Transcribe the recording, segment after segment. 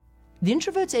The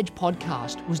Introverts Edge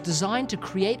podcast was designed to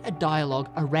create a dialogue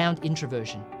around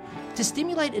introversion, to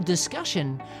stimulate a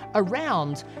discussion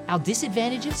around our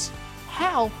disadvantages,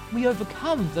 how we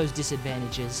overcome those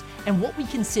disadvantages, and what we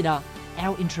consider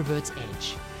our introvert's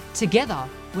edge. Together,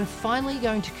 we're finally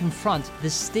going to confront the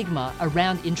stigma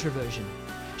around introversion,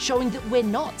 showing that we're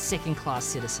not second-class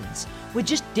citizens, we're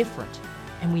just different,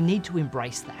 and we need to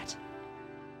embrace that.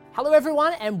 Hello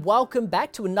everyone, and welcome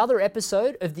back to another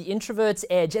episode of The Introvert's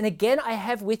Edge. And again, I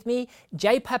have with me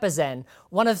Jay Papasan,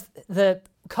 one of the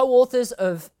co-authors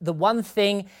of The One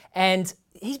Thing, and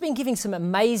he's been giving some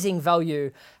amazing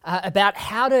value about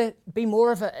how to be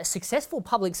more of a successful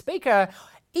public speaker,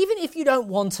 even if you don't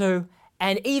want to,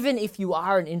 and even if you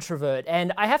are an introvert.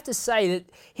 And I have to say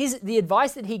that the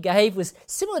advice that he gave was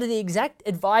similar to the exact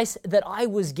advice that I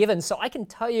was given. So I can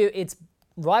tell you it's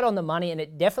right on the money, and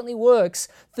it definitely works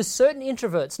for certain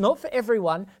introverts, not for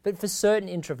everyone, but for certain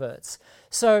introverts.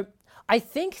 So I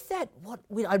think that what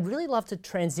I'd really love to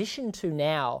transition to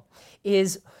now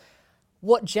is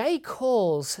what Jay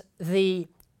calls the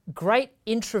great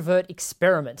introvert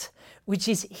experiment, which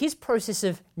is his process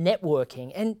of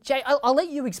networking. And Jay, I'll let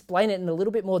you explain it in a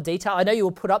little bit more detail. I know you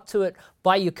were put up to it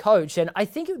by your coach, and I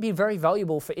think it would be very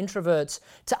valuable for introverts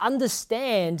to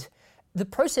understand the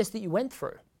process that you went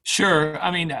through. Sure.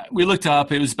 I mean, we looked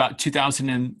up, it was about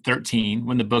 2013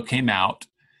 when the book came out.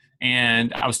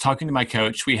 And I was talking to my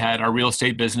coach. We had our real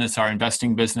estate business, our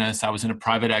investing business. I was in a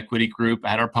private equity group. I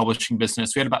had our publishing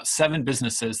business. We had about 7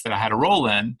 businesses that I had a role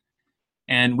in.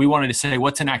 And we wanted to say,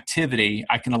 what's an activity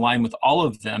I can align with all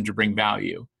of them to bring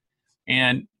value?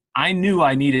 And I knew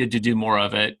I needed to do more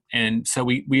of it. And so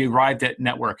we arrived at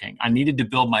networking. I needed to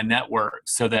build my network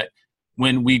so that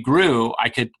when we grew, I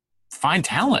could find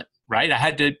talent. Right? I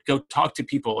had to go talk to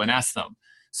people and ask them.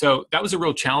 So that was a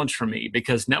real challenge for me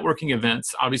because networking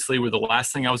events obviously were the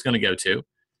last thing I was going to go to.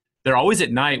 They're always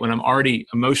at night when I'm already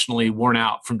emotionally worn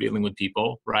out from dealing with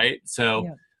people, right?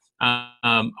 So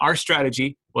our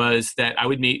strategy was that I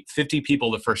would meet 50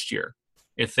 people the first year.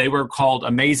 If they were called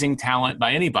amazing talent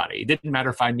by anybody, it didn't matter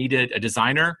if I needed a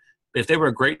designer. But if they were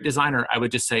a great designer, I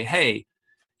would just say, hey,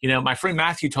 my friend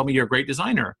Matthew told me you're a great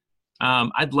designer.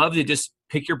 I'd love to just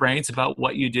pick your brains about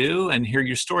what you do and hear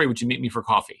your story. Would you meet me for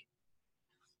coffee?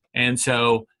 And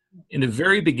so in the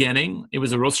very beginning, it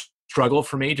was a real struggle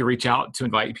for me to reach out to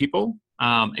invite people.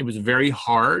 It was very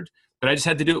hard, but I just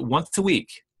had to do it once a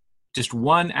week, just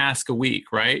one ask a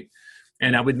week, right?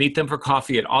 And I would meet them for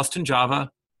coffee at Austin,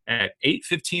 Java at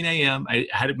 8:15 a.m. I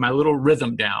had my little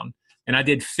rhythm down, and I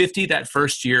did 50 that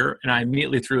first year, and I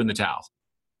immediately threw in the towel.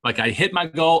 Like I hit my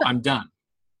goal, I'm done.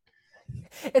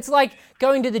 It's like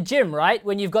going to the gym, right?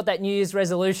 When you've got that New Year's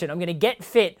resolution, I'm going to get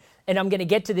fit and I'm going to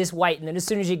get to this weight. And then as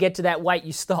soon as you get to that weight,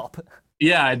 you stop.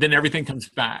 Yeah, then everything comes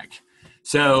back.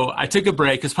 So I took a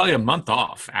break. It's probably a month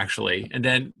off, actually, and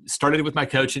then started with my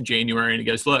coach in January. And he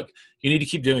goes, look, you need to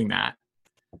keep doing that.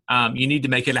 You need to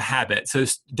make it a habit. So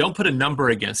don't put a number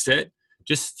against it.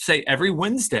 Just say every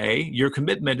Wednesday, your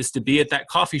commitment is to be at that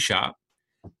coffee shop.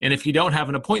 And if you don't have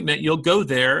an appointment, you'll go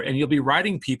there and you'll be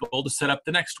writing people to set up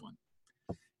the next one.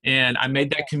 And I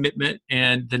made that commitment.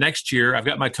 And the next year, I've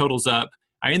got my totals up.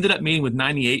 I ended up meeting with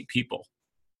 98 people.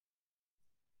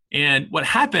 And what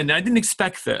happened, I didn't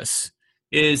expect this,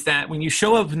 is that when you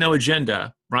show up with no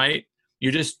agenda, right?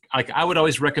 You're just like, I would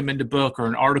always recommend a book or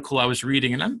an article I was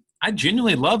reading. And I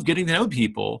genuinely love getting to know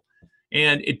people.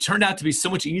 And it turned out to be so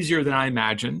much easier than I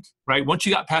imagined, right? Once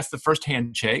you got past the first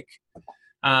handshake,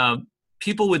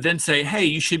 people would then say, hey,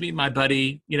 you should meet my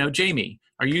buddy, Jamie,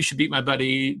 or you should meet my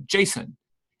buddy, Jason.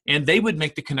 And they would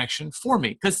make the connection for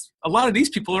me because a lot of these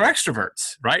people are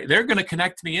extroverts, right? They're going to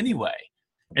connect me anyway.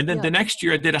 And then the next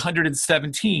year I did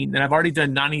 117 and I've already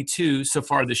done 92 so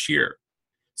far this year.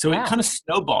 So it kind of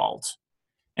snowballed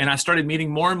and I started meeting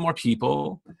more and more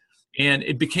people and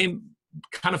it became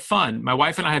kind of fun. My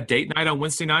wife and I have date night on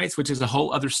Wednesday nights, which is a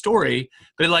whole other story.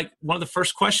 But like one of the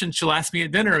first questions she'll ask me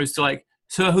at dinner is like,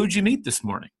 so who'd you meet this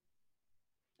morning?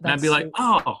 And I'd be like,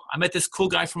 oh, I met this cool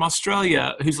guy from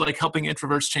Australia who's like helping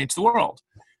introverts change the world.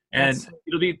 And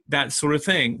it'll be that sort of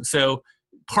thing. So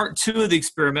part 2 of the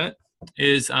experiment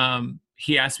is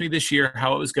he asked me this year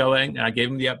how it was going. And I gave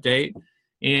him the update.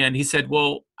 And he said,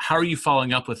 well, how are you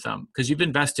following up with them? Because you've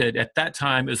invested at that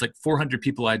time, it was like 400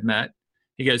 people I'd met.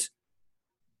 He goes,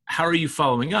 how are you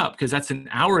following up? Because that's an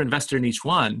hour invested in each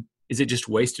one. Is it just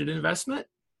wasted investment?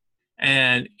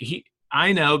 And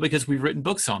I know because we've written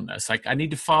books on this. Like I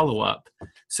need to follow up.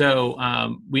 So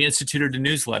we instituted a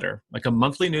newsletter, like a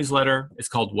monthly newsletter. It's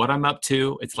called What I'm Up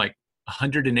To. It's like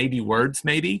 180 words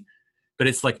maybe, but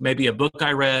it's like maybe a book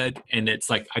I read and it's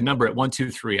like I number it 1,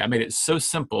 2, 3. I made it so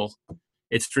simple.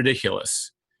 It's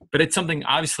ridiculous. but it's something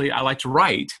obviously I like to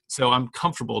write. So I'm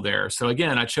comfortable there. So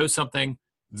again, I chose something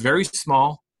very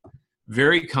small,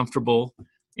 very comfortable.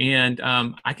 And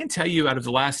I can tell you out of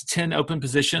the last 10 open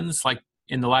positions, like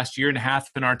in the last year and a half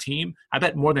in our team, I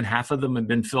bet more than half of them have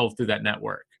been filled through that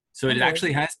network. So it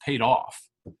actually has paid off.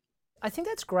 I think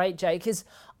that's great, Jay, because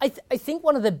I think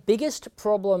one of the biggest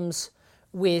problems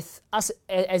with us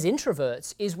as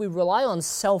introverts is we rely on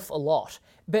self a lot,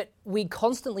 but we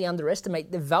constantly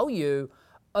underestimate the value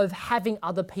of having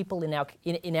other people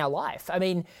in our life. I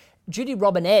mean, Judy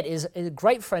Robinette is a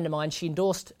great friend of mine. She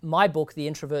endorsed my book, The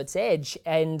Introvert's Edge,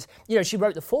 and she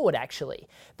wrote the foreword actually.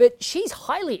 But she's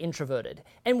highly introverted,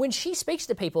 and when she speaks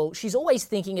to people, she's always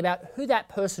thinking about who that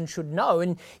person should know.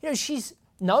 And she's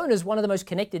known as one of the most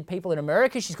connected people in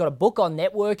America. She's got a book on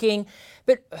networking,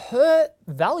 but her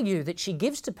value that she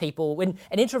gives to people, and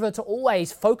introverts are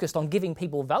always focused on giving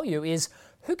people value, is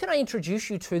who can I introduce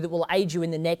you to that will aid you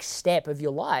in the next step of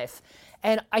your life?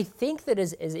 And I think that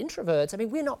as introverts, I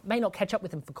mean, may not catch up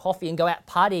with them for coffee and go out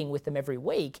partying with them every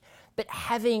week, but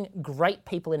having great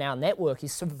people in our network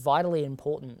is so vitally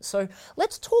important. So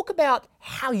let's talk about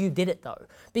how you did it though,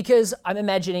 because I'm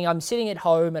imagining I'm sitting at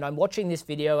home and I'm watching this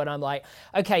video and I'm like,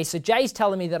 okay, so Jay's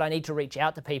telling me that I need to reach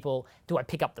out to people. Do I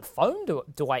pick up the phone?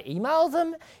 Do I email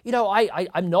them?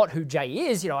 I'm not who Jay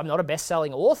is. I'm not a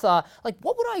best-selling author. Like,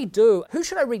 what would I do? Who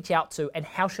should I reach out to and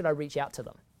how should I reach out to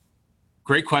them?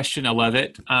 Great question. I love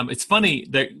it. It's funny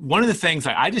that one of the things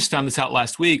I just found this out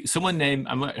last week. Someone named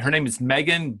her name is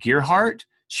Megan Gearhart.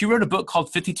 She wrote a book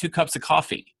called 52 Cups of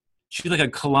Coffee. She's like a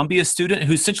Columbia student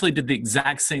who essentially did the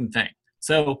exact same thing.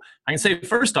 So I can say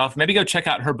first off, maybe go check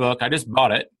out her book. I just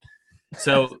bought it.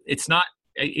 So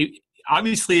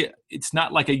obviously it's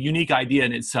not like a unique idea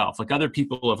in itself. Like other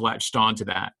people have latched on to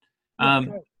that.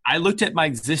 I looked at my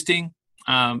existing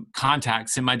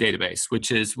contacts in my database,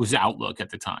 which was Outlook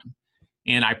at the time.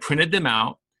 And I printed them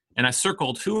out and I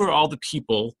circled who are all the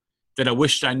people that I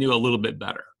wished I knew a little bit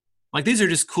better. Like these are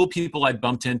just cool people I'd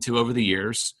bumped into over the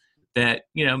years that,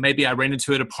 maybe I ran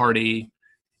into at a party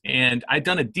and I'd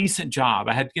done a decent job.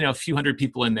 I had, a few hundred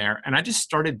people in there and I just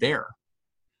started there.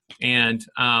 And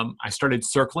I started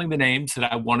circling the names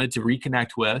that I wanted to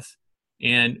reconnect with.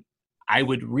 And I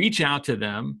would reach out to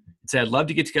them and say, I'd love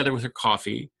to get together with her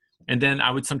coffee. And then I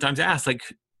would sometimes ask, like,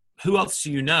 who else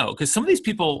do you know? Because some of these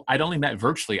people I'd only met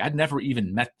virtually. I'd never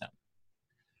even met them.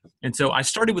 And so I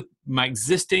started with my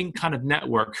existing kind of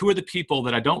network. Who are the people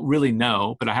that I don't really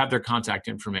know, but I have their contact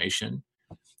information?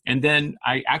 And then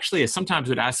I actually sometimes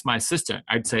would ask my assistant,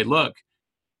 I'd say, look,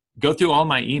 go through all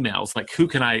my emails. Like, who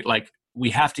can I, we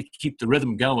have to keep the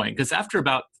rhythm going. Because after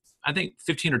about, I think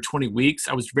 15 or 20 weeks,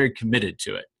 I was very committed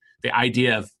to it. The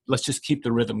idea of let's just keep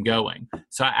the rhythm going.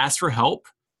 So I asked for help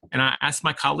and I asked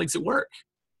my colleagues at work.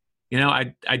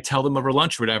 I'd tell them over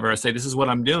lunch or whatever. I say, this is what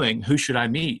I'm doing. Who should I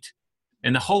meet?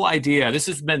 And the whole idea, this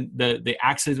has been the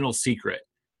accidental secret,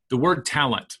 the word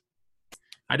talent.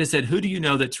 I just said, who do you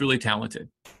know that's really talented?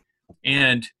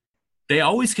 And they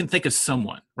always can think of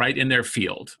someone, right, in their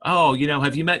field. Oh,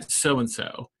 have you met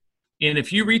so-and-so? And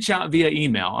if you reach out via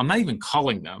email, I'm not even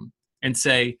calling them, and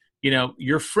say,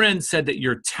 your friend said that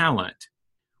you're talent.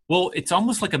 Well, it's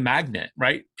almost like a magnet,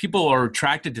 right? People are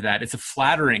attracted to that. It's a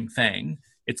flattering thing.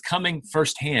 It's coming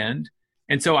firsthand.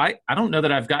 And so I don't know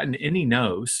that I've gotten any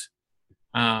no's.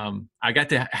 I got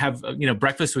to have,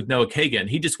 breakfast with Noah Kagan.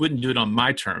 He just wouldn't do it on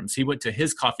my terms. He went to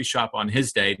his coffee shop on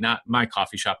his day, not my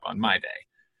coffee shop on my day.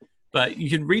 But you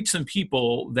can reach some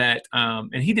people that,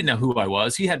 and he didn't know who I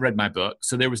was. He had read my book.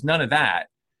 So there was none of that.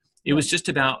 It was just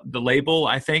about the label,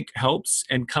 I think, helps,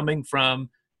 and coming from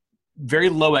very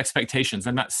low expectations.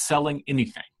 I'm not selling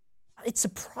anything. It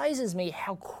surprises me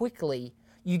how quickly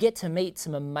you get to meet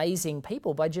some amazing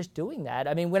people by just doing that.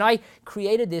 I mean, when I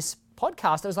created this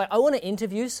podcast, I was like, I want to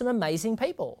interview some amazing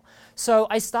people. So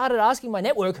I started asking my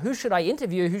network, who should I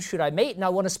interview? Who should I meet? And I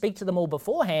want to speak to them all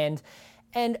beforehand.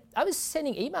 And I was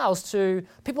sending emails to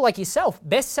people like yourself,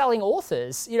 best-selling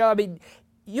authors.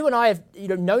 You and I have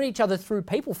known each other through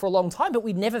people for a long time, but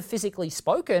we'd never physically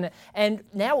spoken, and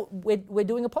now we're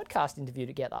doing a podcast interview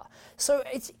together. So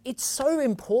it's so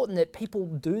important that people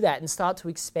do that and start to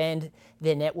expand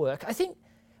their network. I think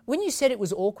when you said it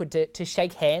was awkward to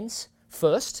shake hands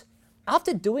first,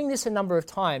 after doing this a number of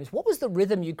times, what was the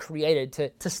rhythm you created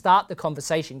to start the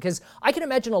conversation? Because I can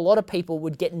imagine a lot of people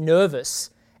would get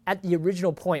nervous at the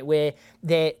original point where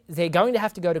they're going to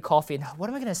have to go to coffee and what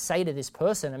am I going to say to this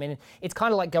person? I mean, it's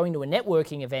kind of like going to a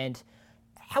networking event.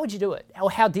 How would you do it?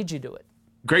 Or how did you do it?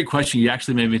 Great question. You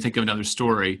actually made me think of another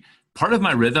story. Part of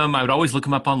my rhythm, I would always look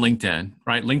them up on LinkedIn,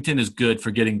 right? LinkedIn is good for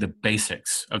getting the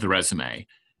basics of the resume.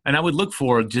 And I would look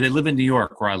for, do they live in New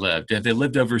York where I lived? Have they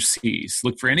lived overseas?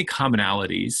 Look for any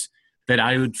commonalities that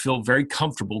I would feel very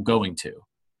comfortable going to.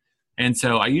 And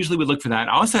so I usually would look for that.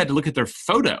 I also had to look at their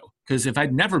photo, because if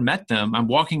I'd never met them, I'm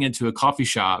walking into a coffee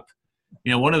shop.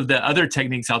 One of the other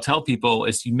techniques I'll tell people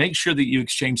is you make sure that you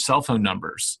exchange cell phone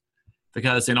numbers.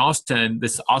 Because in Austin,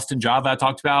 this Austin Java I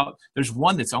talked about, there's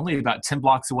one that's only about 10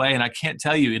 blocks away. And I can't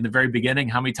tell you in the very beginning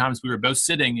how many times we were both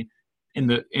sitting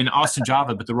in Austin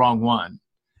Java, but the wrong one.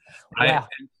 Right? Wow.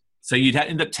 So you'd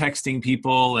end up texting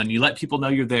people and you let people know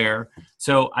you're there.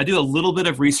 So I do a little bit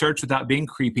of research without being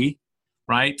creepy,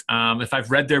 right? If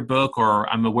I've read their book or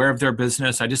I'm aware of their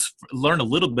business, I just learn a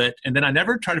little bit. And then I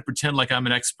never try to pretend like I'm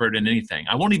an expert in anything.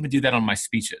 I won't even do that on my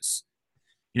speeches.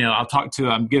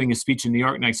 I'm giving a speech in New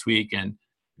York next week, and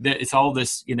it's all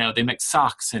this, they make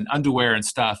socks and underwear and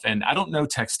stuff. And I don't know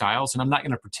textiles, and I'm not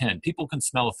going to pretend. People can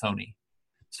smell a phony.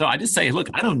 So I just say, look,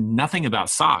 I know nothing about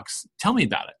socks. Tell me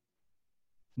about it.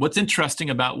 What's interesting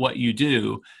about what you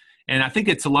do? And I think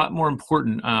it's a lot more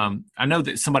important. I know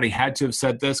that somebody had to have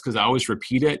said this because I always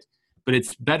repeat it, but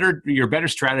it's better. Your better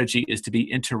strategy is to be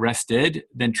interested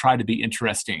than try to be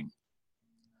interesting.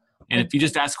 And if you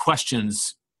just ask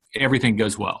questions, everything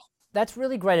goes well. That's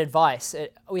really great advice.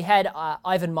 We had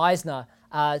Ivan Meisner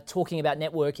talking about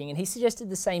networking, and he suggested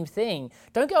the same thing.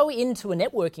 Don't go into a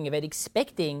networking event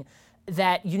expecting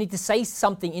that you need to say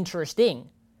something interesting.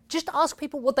 Just ask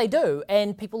people what they do,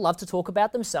 and people love to talk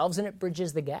about themselves, and it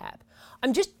bridges the gap.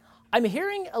 I'm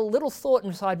hearing a little thought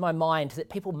inside my mind that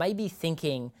people may be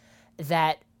thinking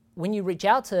that when you reach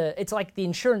out to, it's like the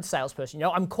insurance salesperson,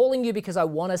 I'm calling you because I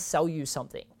want to sell you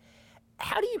something.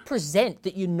 How do you present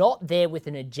that you're not there with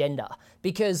an agenda?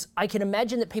 Because I can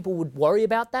imagine that people would worry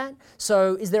about that.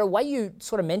 So is there a way you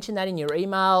sort of mention that in your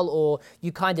email, or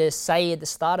you kind of say at the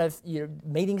start of your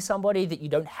meeting somebody that you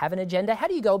don't have an agenda? How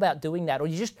do you go about doing that? Or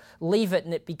you just leave it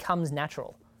and it becomes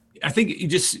natural? I think you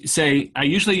just say, I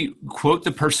usually quote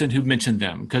the person who mentioned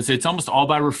them, because it's almost all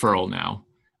by referral now.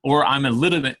 Or I'm a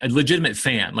legitimate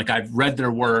fan. Like I've read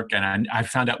their work and I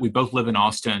found out we both live in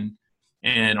Austin.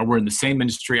 Or we're in the same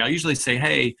industry. I usually say,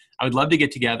 hey, I would love to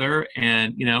get together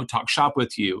and, talk shop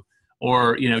with you.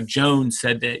 Or, Joan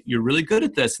said that you're really good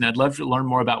at this and I'd love to learn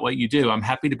more about what you do. I'm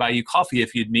happy to buy you coffee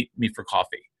if you'd meet me for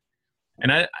coffee.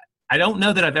 And I don't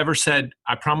know that I've ever said,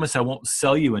 I promise I won't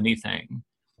sell you anything,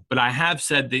 but I have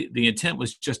said the intent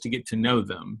was just to get to know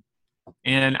them.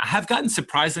 And I have gotten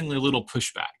surprisingly little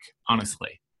pushback,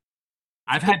 honestly.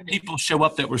 I've had people show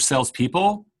up that were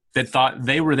salespeople that thought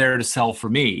they were there to sell for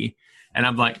me. And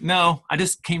I'm like, no, I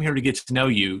just came here to get to know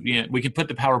you. We can put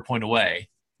the PowerPoint away.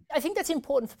 I think that's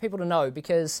important for people to know,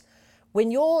 because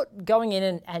when you're going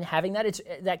in and having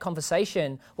that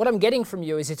conversation, what I'm getting from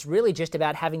you is it's really just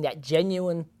about having that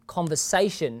genuine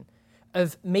conversation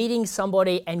of meeting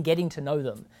somebody and getting to know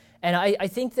them. And I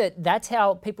think that's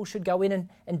how people should go in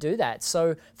and do that.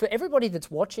 So for everybody that's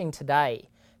watching today,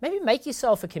 maybe make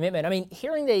yourself a commitment. I mean,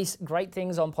 hearing these great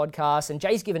things on podcasts, and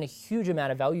Jay's given a huge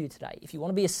amount of value today. If you want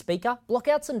to be a speaker, block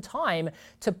out some time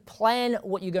to plan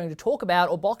what you're going to talk about,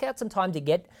 or block out some time to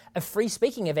get a free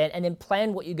speaking event and then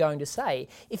plan what you're going to say.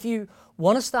 If you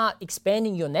want to start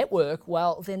expanding your network,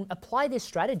 well, then apply this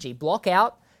strategy. Block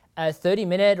out a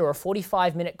 30-minute or a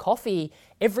 45-minute coffee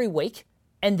every week.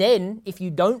 And then if you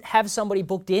don't have somebody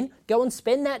booked in, go and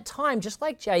spend that time, just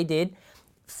like Jay did,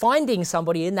 finding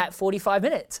somebody in that 45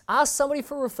 minutes. Ask somebody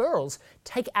for referrals.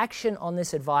 Take action on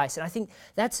this advice. And I think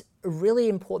that's a really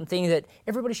important thing that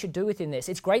everybody should do within this.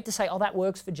 It's great to say, oh, that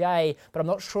works for Jay, but I'm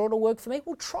not sure it'll work for me.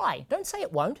 Well, try. Don't say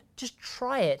it won't. Just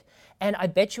try it. And I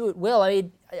bet you it will. I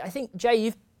mean, I think, Jay,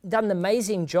 you've done an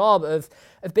amazing job of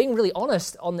being really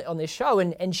honest on this show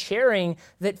and sharing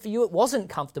that for you it wasn't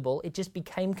comfortable. It just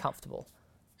became comfortable.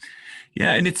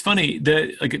 Yeah, and it's funny,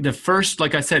 the first,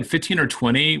 like I said, 15 or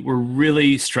 20 were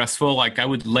really stressful. Like I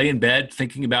would lay in bed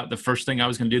thinking about the first thing I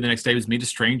was going to do the next day was meet a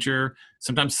stranger,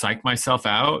 sometimes psych myself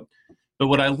out. But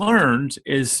what I learned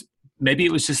is, maybe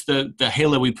it was just the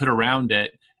halo we put around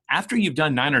it. After you've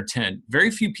done 9 or 10,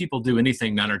 very few people do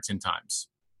anything 9 or 10 times.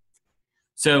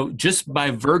 So just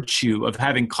by virtue of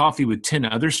having coffee with 10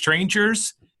 other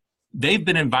strangers, they've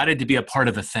been invited to be a part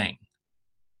of a thing.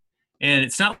 And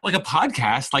it's not like a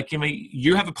podcast. Like,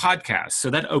 you have a podcast, so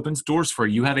that opens doors for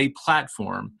you. You have a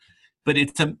platform. But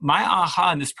my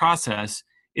aha in this process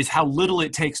is how little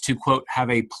it takes to, quote,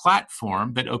 have a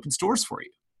platform that opens doors for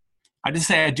you. I just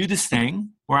say, I do this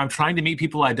thing where I'm trying to meet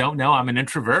people I don't know. I'm an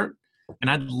introvert, and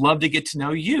I'd love to get to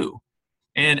know you.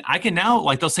 And I can now,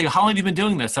 they'll say, how long have you been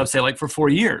doing this? I'll say, for 4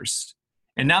 years.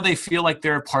 And now they feel like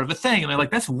they're a part of a thing. And they're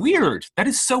like, that's weird. That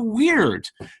is so weird.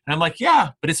 And I'm like,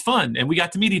 yeah, but it's fun. And we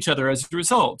got to meet each other as a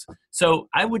result. So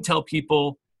I would tell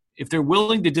people, if they're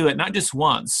willing to do it, not just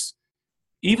once,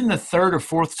 even the third or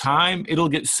fourth time, it'll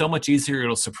get so much easier,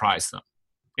 it'll surprise them.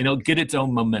 And it'll get its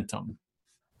own momentum.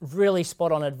 Really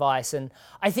spot on advice. And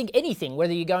I think anything,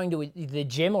 whether you're going to the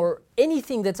gym or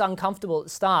anything that's uncomfortable at the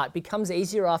start, becomes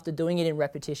easier after doing it in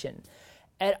repetition.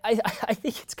 And I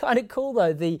think it's kind of cool,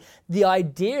 though, the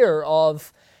idea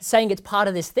of saying it's part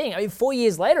of this thing. I mean, 4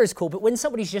 years later is cool, but when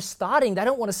somebody's just starting, they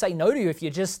don't want to say no to you if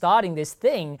you're just starting this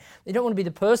thing. They don't want to be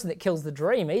the person that kills the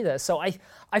dream either. So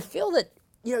I feel that,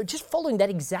 just following that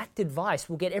exact advice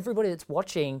will get everybody that's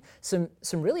watching some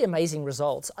really amazing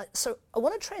results. So I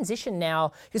want to transition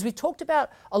now, because we've talked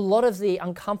about a lot of the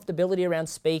uncomfortability around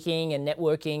speaking and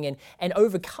networking and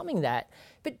overcoming that.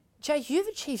 But Jay, you've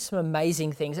achieved some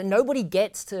amazing things, and nobody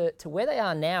gets to where they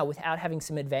are now without having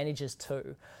some advantages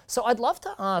too. So I'd love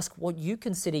to ask what you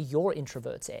consider your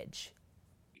introvert's edge.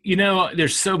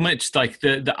 There's so much, like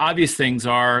the obvious things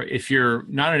are, if you're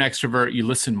not an extrovert, you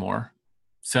listen more.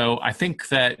 So I think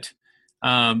that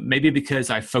maybe because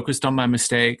I focused on my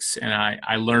mistakes and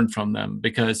I learned from them,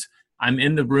 because I'm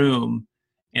in the room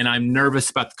and I'm nervous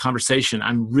about the conversation,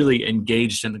 I'm really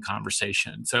engaged in the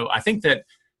conversation. So I think that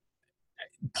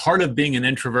part of being an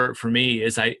introvert for me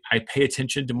is I pay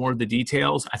attention to more of the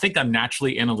details. I think I'm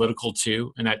naturally analytical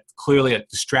too. And clearly at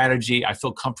the strategy, I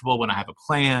feel comfortable when I have a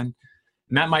plan.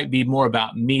 And that might be more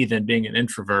about me than being an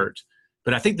introvert.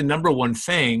 But I think the number one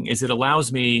thing is it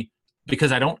allows me,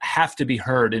 because I don't have to be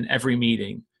heard in every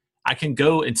meeting, I can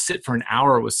go and sit for an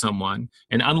hour with someone.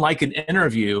 And unlike an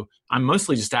interview, I'm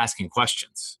mostly just asking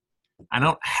questions.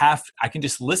 I can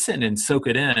just listen and soak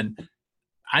it in.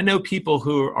 I know people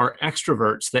who are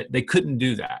extroverts that they couldn't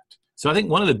do that. So I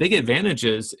think one of the big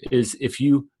advantages is if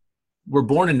you were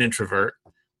born an introvert,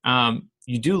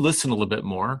 you do listen a little bit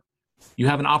more. You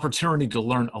have an opportunity to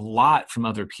learn a lot from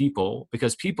other people,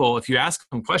 because people, if you ask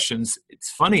them questions, it's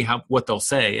funny what they'll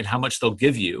say and how much they'll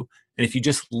give you. And if you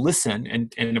just listen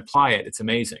and apply it, it's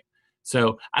amazing.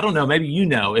 So I don't know, maybe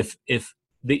if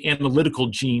the analytical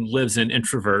gene lives in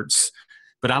introverts,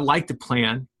 but I like to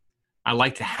plan. I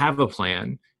like to have a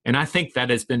plan. And I think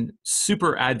that has been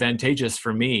super advantageous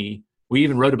for me. We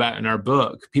even wrote about it in our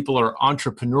book. People are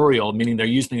entrepreneurial, meaning they're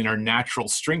using their natural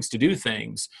strengths to do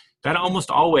things. That almost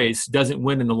always doesn't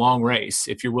win in the long race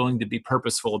if you're willing to be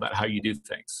purposeful about how you do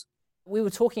things. We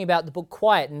were talking about the book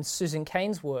Quiet and Susan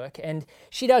Cain's work, and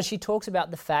she talks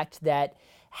about the fact that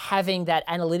having that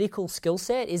analytical skill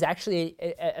set is actually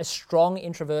a strong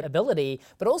introvert ability,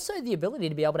 but also the ability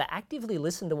to be able to actively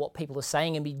listen to what people are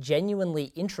saying and be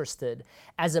genuinely interested,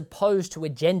 as opposed to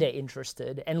agenda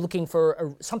interested and looking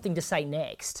for something to say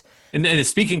next. In a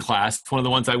speaking class, one of the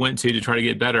ones I went to try to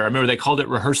get better, I remember they called it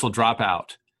rehearsal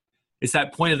dropout. It's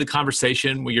that point of the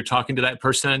conversation where you're talking to that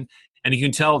person and you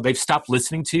can tell they've stopped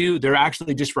listening to you. They're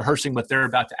actually just rehearsing what they're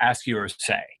about to ask you or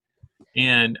say.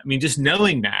 And I mean, just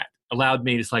knowing that allowed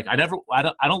me, it's like, I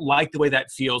don't like the way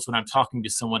that feels when I'm talking to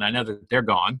someone. I know that they're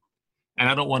gone and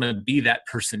I don't want to be that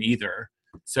person either.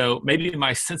 So maybe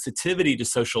my sensitivity to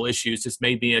social issues just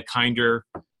made me a kinder,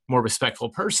 more respectful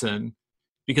person,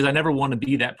 because I never want to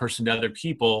be that person to other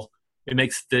people.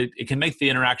 It can make the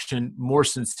interaction more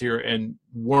sincere and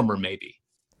warmer, maybe.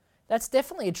 That's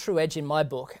definitely a true edge in my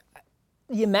book.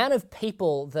 The amount of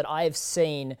people that I've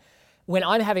seen when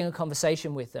I'm having a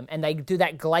conversation with them and they do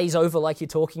that glaze over like you're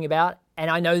talking about,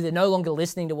 and I know they're no longer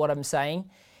listening to what I'm saying,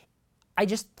 I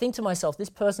just think to myself, this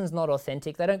person's not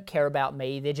authentic. They don't care about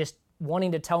me. They're just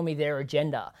wanting to tell me their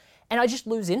agenda. And I just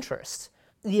lose interest.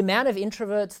 The amount of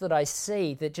introverts that I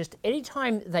see that just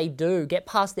anytime they do get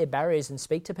past their barriers and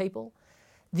speak to people,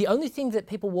 the only thing that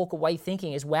people walk away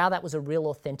thinking is, wow, that was a real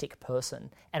authentic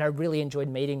person and I really enjoyed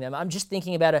meeting them. I'm just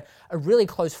thinking about a really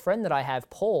close friend that I have,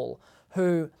 Paul,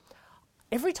 who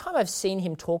every time I've seen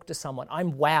him talk to someone,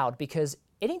 I'm wowed, because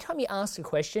anytime he asks a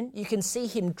question, you can see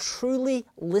him truly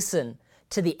listen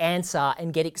to the answer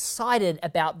and get excited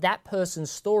about that person's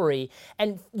story.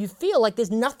 And you feel like there's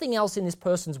nothing else in this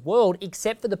person's world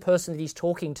except for the person that he's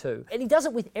talking to. And he does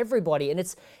it with everybody. And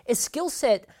it's a skill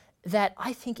set that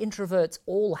I think introverts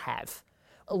all have.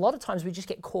 A lot of times we just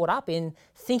get caught up in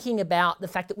thinking about the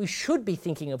fact that we should be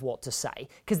thinking of what to say,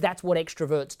 because that's what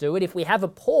extroverts do. And if we have a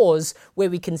pause where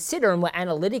we consider and we're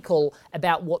analytical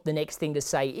about what the next thing to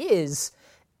say is,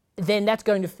 then that's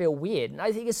going to feel weird. And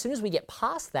I think as soon as we get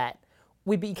past that,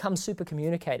 we become super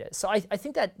communicators. So I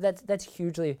think that's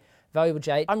hugely valuable,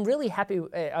 Jay. I'm really happy,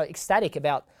 ecstatic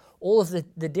about all of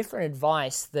the different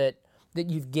advice that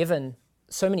you've given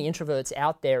so many introverts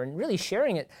out there, and really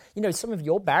sharing it, some of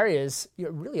your barriers,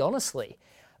 really honestly.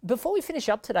 Before we finish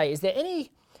up today, is there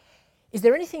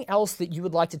anything else that you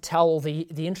would like to tell the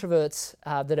introverts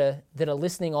that are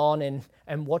listening on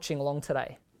and watching along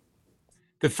today?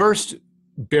 The first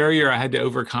barrier I had to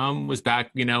overcome was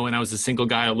back, when I was a single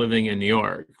guy living in New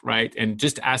York, right? And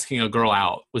just asking a girl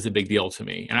out was a big deal to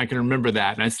me. And I can remember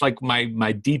that. And it's like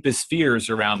my deepest fears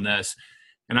around this.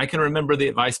 And I can remember the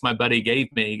advice my buddy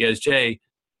gave me. He goes, Jay,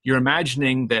 you're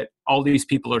imagining that all these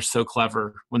people are so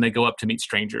clever when they go up to meet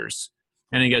strangers.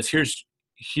 And he goes,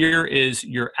 here is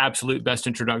your absolute best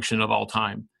introduction of all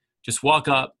time. Just walk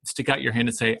up, stick out your hand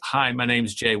and say, hi, my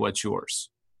name's Jay, what's yours?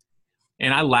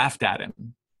 And I laughed at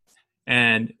him.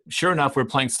 And sure enough, we're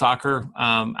playing soccer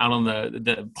out on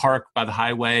the park by the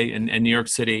highway in New York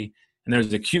City. And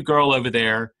there's a cute girl over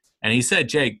there. And he said,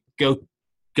 Jay, go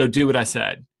do what I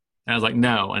said. And I was like,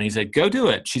 no. And he said, go do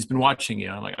it. She's been watching you.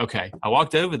 And I'm like, okay. I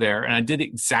walked over there and I did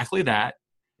exactly that.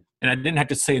 And I didn't have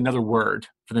to say another word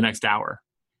for the next hour.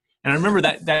 And I remember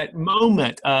that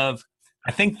moment of,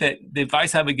 I think that the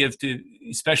advice I would give to,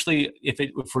 especially if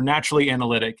we're naturally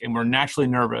analytic and we're naturally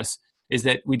nervous, is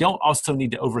that we don't also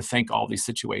need to overthink all these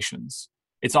situations.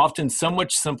 It's often so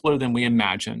much simpler than we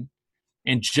imagine.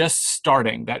 And just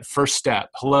starting that first step,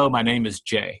 hello, my name is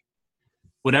Jay.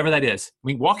 Whatever that is. I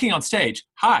mean, walking on stage,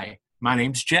 hi, my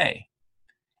name's Jay.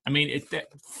 I mean, that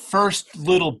first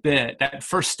little bit, that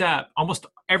first step, almost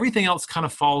everything else kind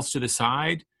of falls to the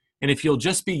side. And if you'll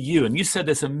just be you, and you said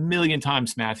this a million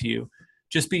times, Matthew,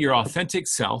 just be your authentic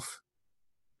self.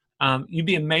 You'd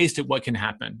be amazed at what can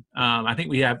happen. I think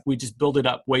we just build it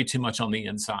up way too much on the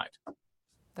inside.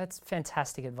 That's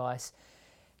fantastic advice.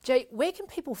 Jay, where can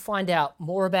people find out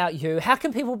more about you? How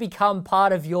can people become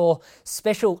part of your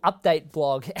special update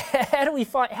blog? How do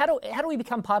we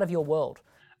become part of your world?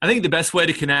 I think the best way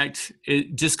to connect is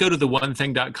just go to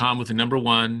theonething.com with the number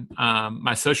one.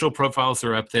 My social profiles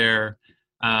are up there.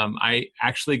 I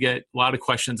actually get a lot of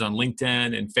questions on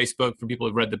LinkedIn and Facebook from people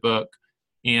who've read the book.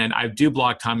 And I do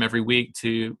block time every week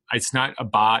it's not a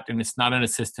bot and it's not an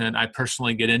assistant. I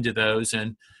personally get into those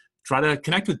and try to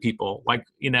connect with people. Like,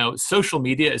 social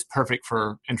media is perfect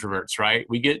for introverts, right?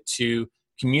 We get to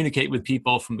communicate with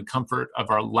people from the comfort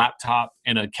of our laptop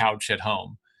and a couch at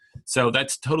home. So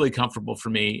that's totally comfortable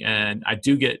for me. And I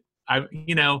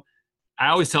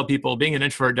always tell people being an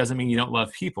introvert doesn't mean you don't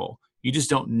love people. You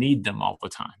just don't need them all the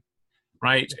time.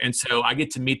 Right. And so I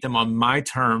get to meet them on my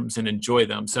terms and enjoy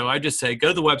them. So I just say, go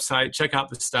to the website, check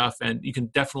out the stuff, and you can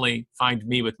definitely find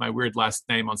me with my weird last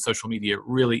name on social media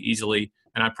really easily.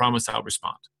 And I promise I'll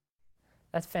respond.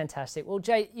 That's fantastic. Well,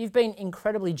 Jay, you've been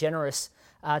incredibly generous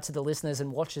to the listeners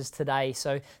and watchers today.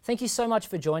 So thank you so much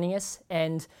for joining us.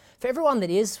 And for everyone that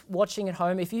is watching at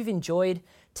home, if you've enjoyed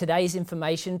today's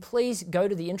information, please go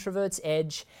to the Introverts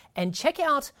Edge and check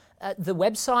out the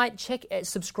website,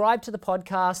 subscribe to the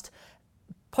podcast,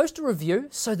 post a review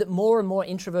so that more and more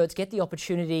introverts get the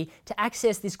opportunity to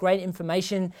access this great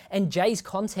information and Jay's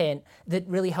content that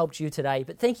really helped you today.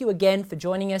 But thank you again for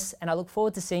joining us, and I look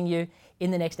forward to seeing you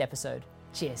in the next episode.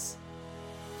 Cheers.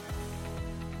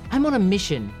 I'm on a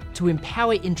mission to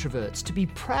empower introverts to be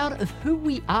proud of who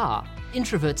we are.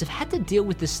 Introverts have had to deal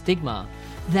with the stigma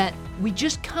that we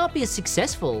just can't be as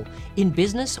successful in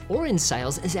business or in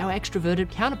sales as our extroverted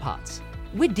counterparts.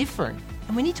 We're different,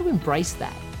 and we need to embrace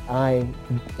that. I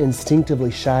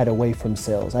instinctively shied away from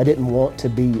sales. I didn't want to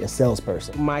be a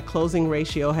salesperson. My closing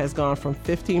ratio has gone from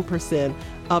 15%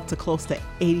 up to close to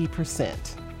 80%.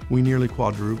 We nearly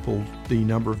quadrupled the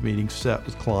number of meetings set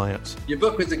with clients. Your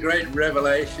book was a great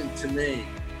revelation to me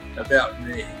about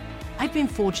me. I've been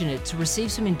fortunate to receive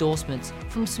some endorsements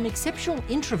from some exceptional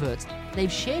introverts.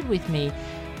 They've shared with me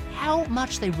how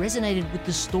much they resonated with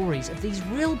the stories of these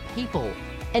real people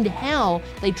and how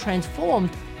they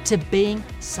transformed to being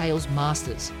sales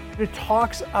masters. It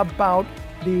talks about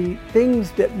the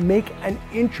things that make an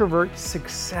introvert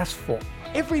successful.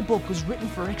 Every book was written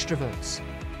for extroverts,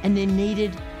 and there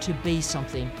needed to be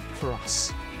something for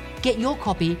us. Get your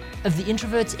copy of The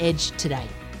Introvert's Edge today.